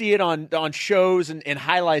 We see it on shows and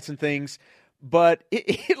highlights and things, but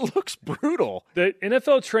it looks brutal. The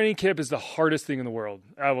NFL training camp is the hardest thing in the world,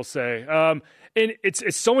 I will say. And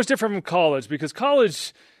it's so much different from college because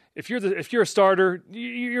college, if you're a starter,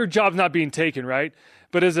 your job's not being taken, right?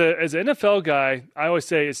 But as an NFL guy, I always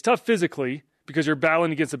say it's tough physically because you're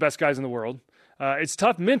battling against the best guys in the world. It's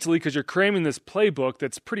tough mentally because you're cramming this playbook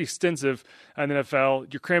that's pretty extensive in the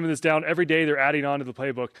NFL. You're cramming this down every day. They're adding on to the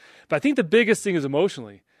playbook. But I think the biggest thing is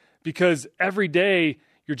emotionally because every day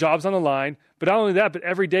your job's on the line. But not only that, but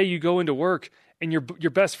every day you go into work and your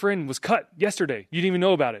best friend was cut yesterday. You didn't even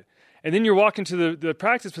know about it. And then you're walking to the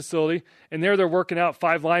practice facility, and they're working out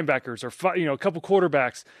 5 linebackers or a couple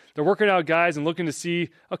quarterbacks. They're working out guys and looking to see,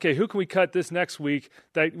 okay, who can we cut this next week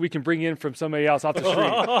that we can bring in from somebody else off the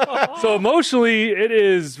street. So emotionally, it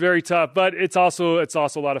is very tough, but it's also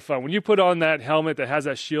a lot of fun. When you put on that helmet that has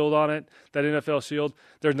that shield on it, that NFL shield,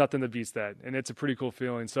 there's nothing that beats that, and it's a pretty cool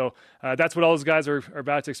feeling. So that's what all those guys are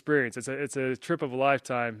about to experience. It's a trip of a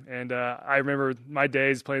lifetime, and I remember my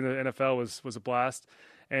days playing the NFL was a blast.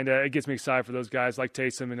 And it gets me excited for those guys like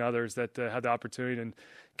Taysom and others that had the opportunity. And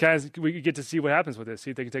kind of we get to see what happens with this,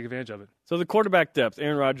 see if they can take advantage of it. So the quarterback depth,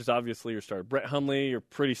 Aaron Rodgers, obviously your starter. Brett Hundley, you're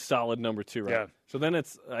pretty solid number 2, right? Yeah. So then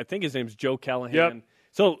I think his name's Joe Callahan.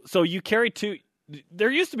 Yep. So you carry 2. There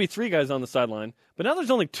used to be 3 guys on the sideline, but now there's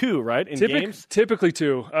only 2, right, in games? Typically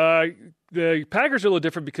 2. The Packers are a little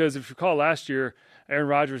different because if you recall last year, Aaron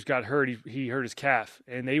Rodgers got hurt. He hurt his calf,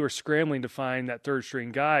 and they were scrambling to find that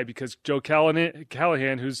third-string guy because Joe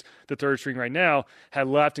Callahan, who's the third string right now, had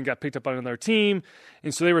left and got picked up on another team,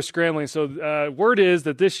 and so they were scrambling. So word is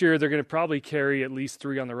that this year they're going to probably carry at least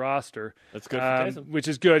 3 on the roster. That's good for Taysom. Which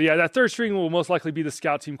is good. Yeah, that third string will most likely be the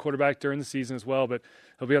scout team quarterback during the season as well, but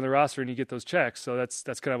he'll be on the roster and you get those checks, so that's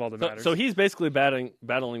kind of all that matters. So he's basically battling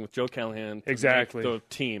with Joe Callahan to make the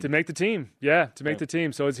team. To make the team, the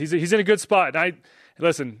team. So he's in a good spot. And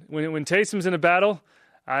listen, when Taysom's in a battle,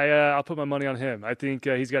 I'll put my money on him. I think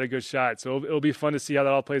he's got a good shot. So it'll be fun to see how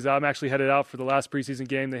that all plays out. I'm actually headed out for the last preseason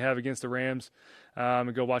game they have against the Rams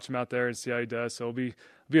and go watch him out there and see how he does. So it'll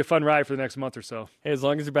be a fun ride for the next month or so. Hey, as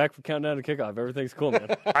long as you're back for countdown to kickoff, everything's cool,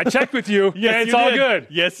 man. I checked with you. Yes, it's all good.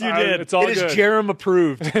 Yes, you did. It's all good. It is Jerem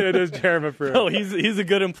approved. It is Jerem approved. No, he's a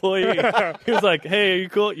good employee. He was like, "Hey, are you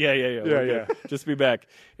cool?" Yeah. Just be back.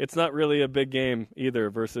 It's not really a big game either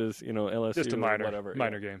versus LSU. Just a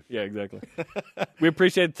minor game. Yeah, exactly. We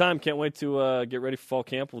appreciate the time. Can't wait to get ready for fall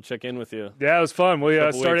camp. We'll check in with you. Yeah, it was fun. We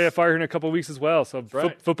started AFR here in a couple of weeks as well. So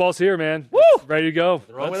football's here, man. Woo! Ready to go.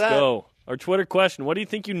 Let's go. Our Twitter question: what do you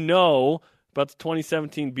think you know about the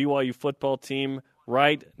 2017 BYU football team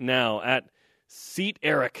right now? At Seat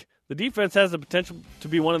Eric, the defense has the potential to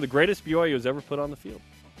be one of the greatest BYU has ever put on the field.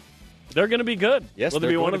 They're going to be good. Yes, will they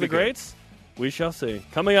be one of the greats? We shall see.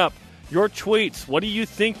 Coming up, your tweets. What do you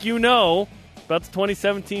think you know about the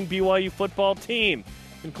 2017 BYU football team,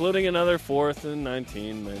 including another 4th and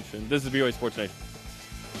 19 mention? This is BYU Sports Nation.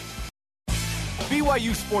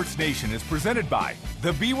 BYU Sports Nation is presented by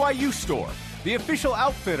The BYU Store, the official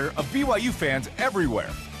outfitter of BYU fans everywhere.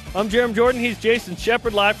 I'm Jerem Jordan. He's Jason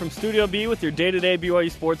Shepard, live from Studio B with your day-to-day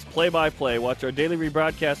BYU Sports play-by-play. Watch our daily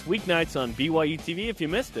rebroadcast weeknights on BYU TV if you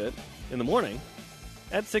missed it in the morning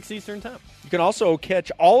at 6 Eastern Time. You can also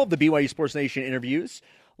catch all of the BYU Sports Nation interviews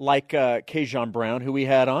like Kajon Brown, who we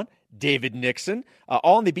had on, David Nixon,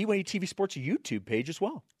 all on the BYU TV Sports YouTube page as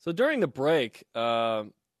well. So during the break,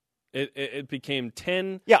 it became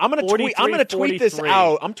 10. Yeah, I'm going to tweet this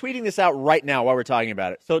out. I'm tweeting this out right now while we're talking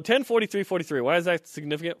about it. So 10-43-43. Why is that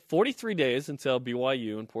significant? 43 days until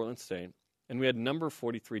BYU and Portland State, and we had number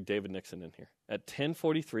 43 David Nixon in here at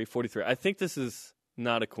 10:43-43. I think this is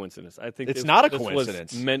not a coincidence. I think it's not a this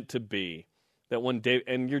coincidence. Was meant to be. That one day,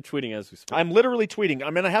 and you're tweeting as we speak. I'm literally tweeting.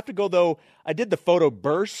 I have to go, though. I did the photo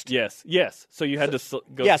burst. Yes. So you had to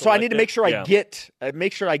go. Yeah, so I need to make sure I get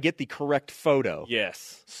the correct photo.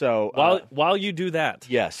 Yes. So while you do that,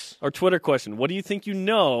 yes. Our Twitter question: what do you think you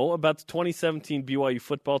know about the 2017 BYU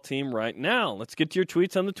football team right now? Let's get to your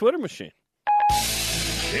tweets on the Twitter machine.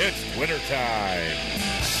 It's Twitter time.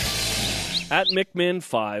 At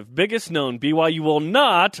McMinn5, biggest known, BYU will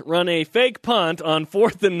not run a fake punt on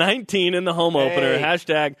 4th and 19 in the home opener.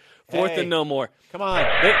 Hashtag 4th and no more. Come on.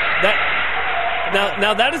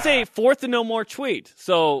 Now that is a 4th and no more tweet.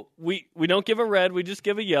 So we don't give a red, we just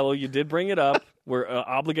give a yellow. You did bring it up. We're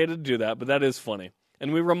obligated to do that, but that is funny.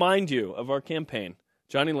 And we remind you of our campaign.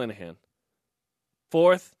 Johnny Linehan,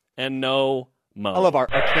 4th and no mo. I love our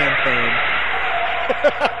campaign.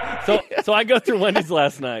 So I go through Wendy's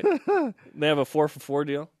last night. They have a 4-for-4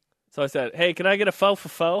 deal. So I said, hey, can I get a faux for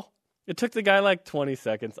faux? It took the guy like 20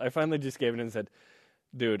 seconds. I finally just gave it and said,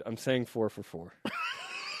 dude, I'm saying 4-for-4.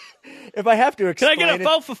 If I have to explain can I get a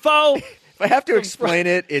faux for faux? If I have to explain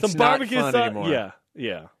it, it's not fun anymore.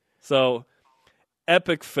 Yeah. So,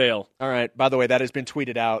 epic fail. All right. By the way, that has been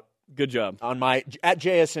tweeted out. Good job. On my at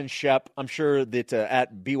JSN Shep. I'm sure that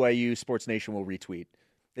at BYU Sports Nation will retweet.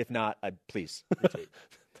 If not, please retweet.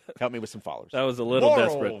 Help me with some followers. That was a little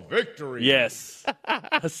desperate. Victory. Yes.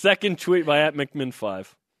 A second tweet by at McMinn5.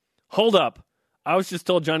 Hold up. I was just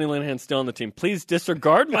told Johnny Linehan's still on the team. Please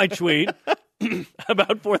disregard my tweet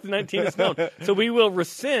about 4th and 19 is known. So we will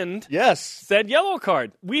rescind said yellow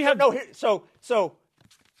card. We have So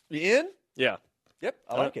you in? Yeah. Yep.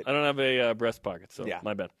 I like it. I don't have a breast pocket, so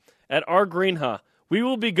my bad. At R Greenha, we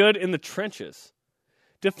will be good in the trenches.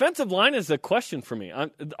 Defensive line is a question for me.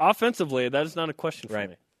 Offensively, that is not a question for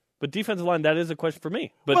me. But defensive line, that is a question for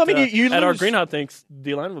me. But you at lose, our Greenhouse thinks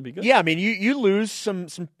D-line will be good. Yeah, you lose some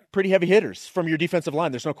pretty heavy hitters from your defensive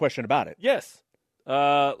line. There's no question about it. Yes.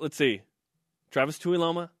 Let's see. Travis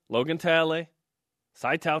Tuiloma, Logan Tale,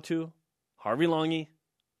 Sai Tautu, Harvey Longy.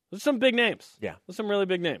 Those are some big names. Yeah. Those are some really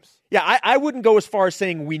big names. Yeah, I wouldn't go as far as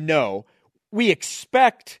saying we know. We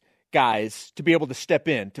expect guys to be able to step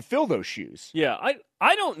in to fill those shoes. Yeah,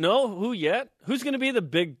 I don't know who yet. Who's going to be the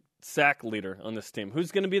big sack leader on this team?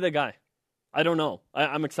 Who's going to be the guy? I don't know.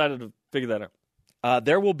 I'm excited to figure that out.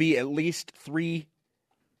 There will be at least 3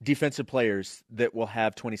 defensive players that will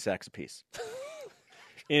have 20 sacks apiece.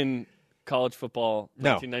 In college football,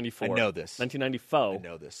 1994. I know this. 1994. I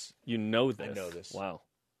know this. You know this. I know this. Wow.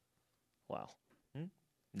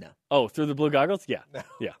 No. Oh, through the blue goggles? Yeah. No.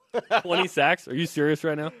 Yeah. 20 sacks? Are you serious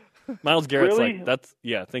right now? Miles Garrett's really?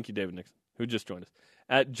 Thank you, David Nixon, who just joined us.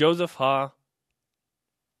 At Joseph Ha.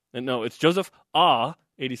 No, it's Joseph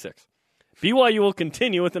 86. BYU will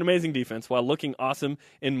continue with an amazing defense while looking awesome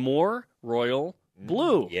in more royal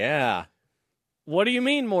blue. Yeah. What do you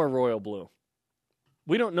mean more royal blue?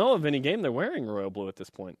 We don't know of any game they're wearing royal blue at this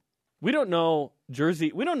point. We don't know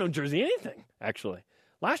jersey. We don't know jersey anything, actually.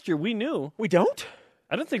 Last year we knew. We don't?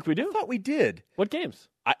 I don't think we do. I thought we did. What games?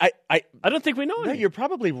 I don't think we know any. No, you're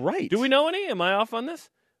probably right. Do we know any? Am I off on this?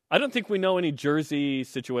 I don't think we know any jersey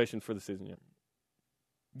situation for the season yet.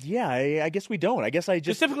 Yeah, I guess we don't. I guess I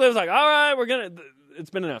just... Specifically, I was like, all right, it's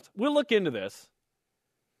been announced. We'll look into this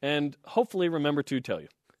and hopefully remember to tell you.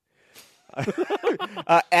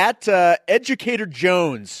 At Educator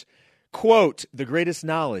Jones, quote, the greatest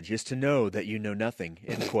knowledge is to know that you know nothing,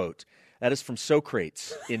 end quote. That is from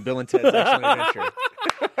Socrates in Bill and Ted's Excellent Adventure.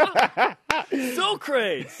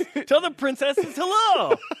 Socrates! Tell the princesses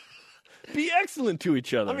hello! Be excellent to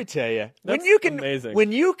each other. Let me tell you. That's amazing.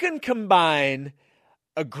 When you can combine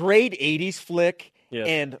a great 80s flick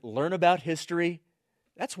and learn about history,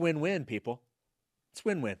 that's win-win, people. It's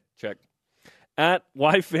win-win. Check. At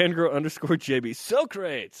YFangirl_JB.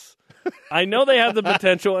 Socrates! I know they have the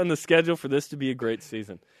potential and the schedule for this to be a great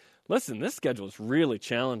season. Listen, this schedule is really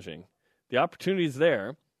challenging. The opportunity is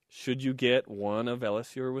there. Should you get one of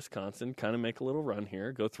LSU or Wisconsin, kind of make a little run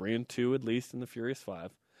here, go 3-2 at least in the Furious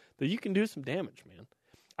 5, that you can do some damage, man.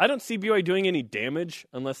 I don't see BYU doing any damage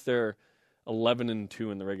unless they're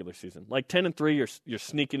 11-2 in the regular season. Like 10-3, you're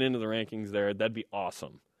sneaking into the rankings there. That'd be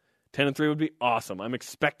awesome. 10-3 would be awesome. I'm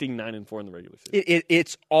expecting 9-4 in the regular season.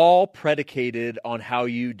 It's all predicated on how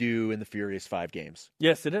you do in the Furious 5 games.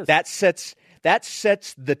 Yes, it is. That sets that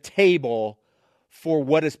sets the table for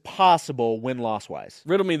what is possible win-loss wise.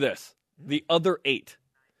 Riddle me this. The other 8.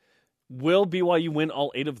 Will BYU win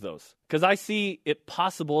all 8 of those? Because I see it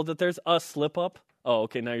possible that there's a slip-up. Oh,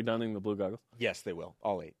 okay, now you're donning the blue goggles. Yes, they will.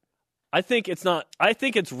 All 8. I think it's not. I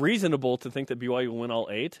think it's reasonable to think that BYU will win all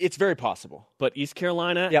 8. It's very possible. But East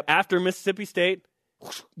Carolina, after Mississippi State,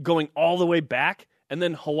 going all the way back, and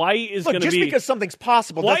then Hawaii is going to be... just because something's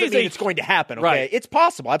possible doesn't mean it's going to happen, okay? Right. It's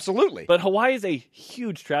possible, absolutely. But Hawaii is a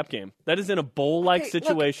huge trap game. That is in a bowl-like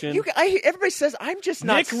situation. Look, everybody says I'm just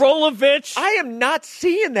not... Nick Rolovich. I am not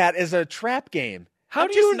seeing that as a trap game. How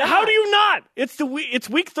do you not? It's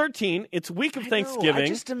week 13. It's week of Thanksgiving. I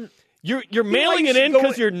just am... You're mailing it in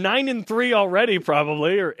because you're 9-3 already,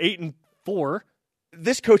 probably, or 8-4.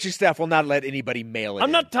 This coaching staff will not let anybody mail it.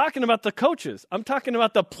 I'm not talking about the coaches. I'm talking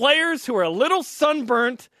about the players who are a little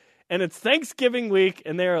sunburnt, and it's Thanksgiving week,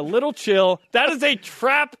 and they're a little chill. That is a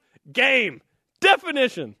trap game.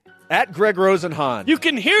 Definition. At Greg Rosenhan. You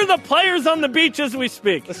can hear the players on the beach as we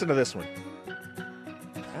speak. Listen to this one.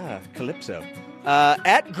 Calypso.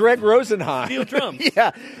 At Greg Rosenhan. Steel drums.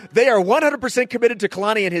 Yeah. They are 100% committed to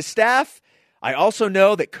Kalani and his staff. I also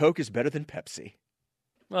know that Coke is better than Pepsi.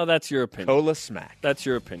 Well, that's your opinion. Cola smack. That's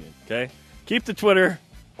your opinion, okay? Keep the Twitter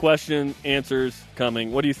question answers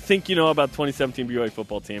coming. What do you think you know about the 2017 BYU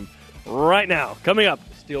football team right now? Coming up.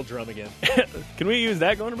 Steel drum again. Can we use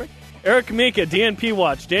that going to break? Eric Mika, DNP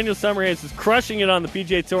Watch. Daniel Summerhays is crushing it on the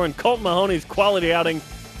PGA Tour, and Colton Mahoney's quality outing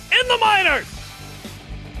in the minors.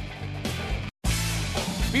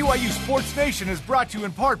 BYU Sports Nation is brought to you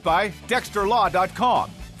in part by DexterLaw.com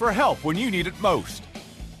for help when you need it most.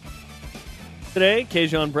 Today,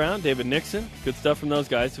 Kajon Brown, David Nixon. Good stuff from those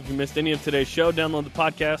guys. If you missed any of today's show, download the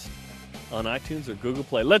podcast on iTunes or Google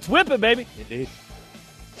Play. Let's whip it, baby. Indeed.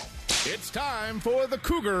 It's time for the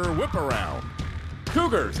Cougar Whip Around.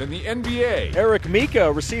 Cougars in the NBA. Eric Mika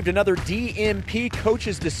received another DNP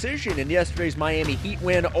coach's decision in yesterday's Miami Heat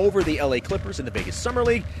win over the LA Clippers in the Vegas Summer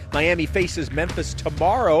League. Miami faces Memphis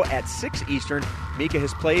tomorrow at 6 Eastern. Mika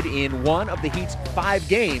has played in one of the Heat's 5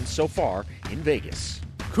 games so far in Vegas.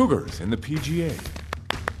 Cougars in the PGA.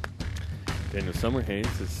 Daniel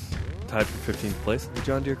Summerhays is tied for 15th place at the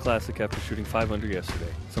John Deere Classic after shooting 5 under yesterday.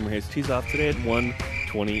 Summerhays tees off today at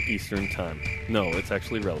 1:20 Eastern Time. No, it's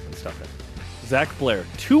actually relevant. Stop that. Zach Blair,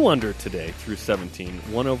 2 under today through 17.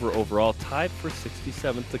 1 over overall, tied for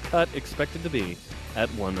 67th. The cut expected to be at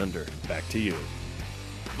 1 under. Back to you.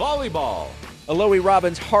 Volleyball. Aloe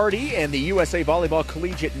Robbins-Hardy and the USA Volleyball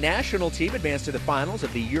Collegiate National Team advanced to the finals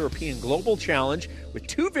of the European Global Challenge with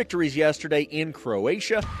 2 victories yesterday in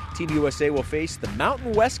Croatia. Team USA will face the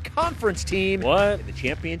Mountain West Conference team in the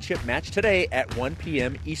championship match today at 1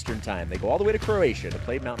 p.m. Eastern Time. They go all the way to Croatia to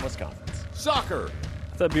play Mountain West Conference. Soccer.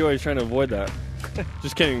 I thought BYU was trying to avoid that.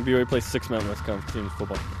 Just kidding. BYU plays 6 Mountain West Conference teams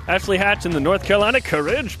football. Ashley Hatch and the North Carolina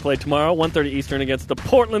Courage play tomorrow, 1:30 Eastern, against the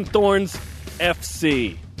Portland Thorns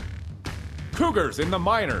FC. Cougars in the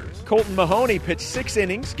minors. Colton Mahoney pitched 6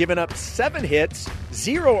 innings, giving up 7 hits,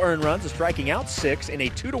 0 earned runs, and striking out 6 in a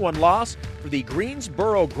 2-1 loss for the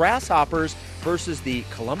Greensboro Grasshoppers versus the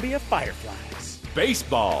Columbia Fireflies.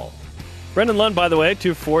 Baseball. Brendan Lund, by the way,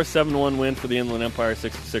 2-4, 7-1 win for the Inland Empire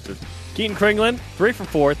 66ers. Keaton Kringland, 3 for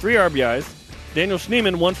 4, 3 RBIs. Daniel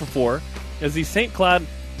Schneemann, 1 for 4, as the St. Cloud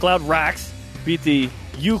Racks beat the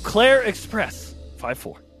Eau Claire Express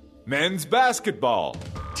 5-4. Men's basketball.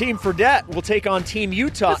 Team Fredette will take on Team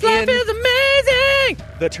Utah This life is amazing!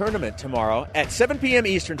 The tournament tomorrow at 7 p.m.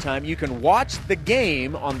 Eastern Time. You can watch the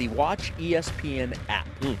game on the Watch ESPN app.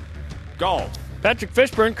 Golf. Patrick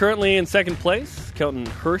Fishburne currently in 2nd place. Kelton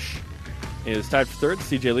Hirsch is tied for 3rd.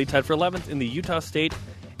 CJ Lee tied for 11th in the Utah State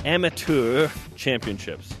Amateur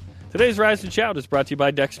Championships. Today's Rise and Shout is brought to you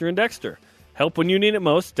by Dexter & Dexter. Help when you need it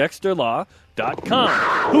most, DexterLaw.com.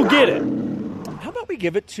 Who get it? How about we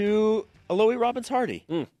give it to Aloe Robbins-Hardy?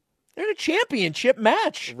 They're in a championship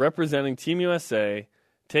match. Representing Team USA,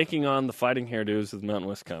 taking on the Fighting Hairdos of the Mountain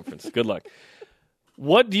West Conference. Good luck.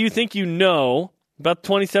 What do you think you know about the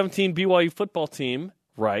 2017 BYU football team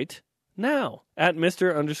right now? At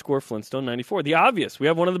Mr_Flintstone94. The obvious. We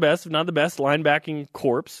have one of the best, if not the best, linebacking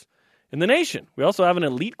corps in the nation. We also have an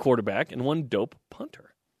elite quarterback and 1 dope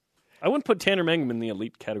punter. I wouldn't put Tanner Mangum in the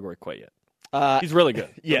elite category quite yet. He's really good.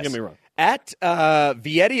 Yes. Don't get me wrong. At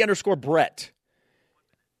Vietti_Brett.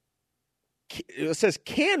 It says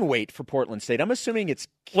can wait for Portland State. I'm assuming it's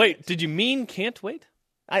can't. Wait, did you mean can't wait?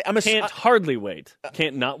 Can't hardly wait.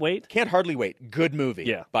 Can't not wait? Can't hardly wait. Good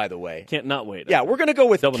movie, by the way. Can't not wait. Yeah, we're going to go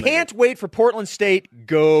with can't wait for Portland State.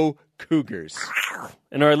 Go Cougars.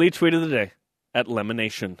 And our elite tweet of the day, at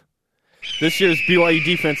Lemonation. This year's BYU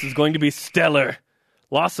defense is going to be stellar.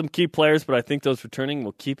 Lost some key players, but I think those returning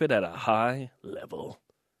will keep it at a high level.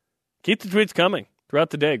 Keep the tweets coming throughout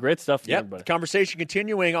the day. Great stuff from everybody. Conversation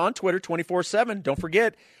continuing on Twitter 24/7. Don't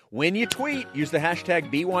forget, when you tweet, use the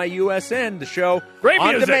hashtag BYUSN. The show Great on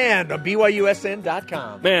music. demand on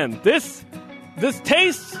BYUSN.com. Man, this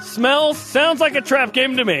tastes, smells, sounds like a trap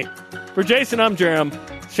game to me. For Jason, I'm Jerem.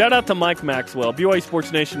 Shout out to Mike Maxwell. BYU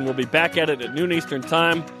Sports Nation will be back at it at noon Eastern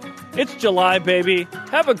Time. It's July, baby.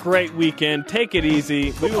 Have a great weekend. Take it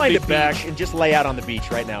easy. We will find be a back. beach and just lay out on the beach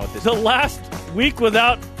right now at this The last week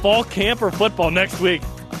without fall camp or football next week.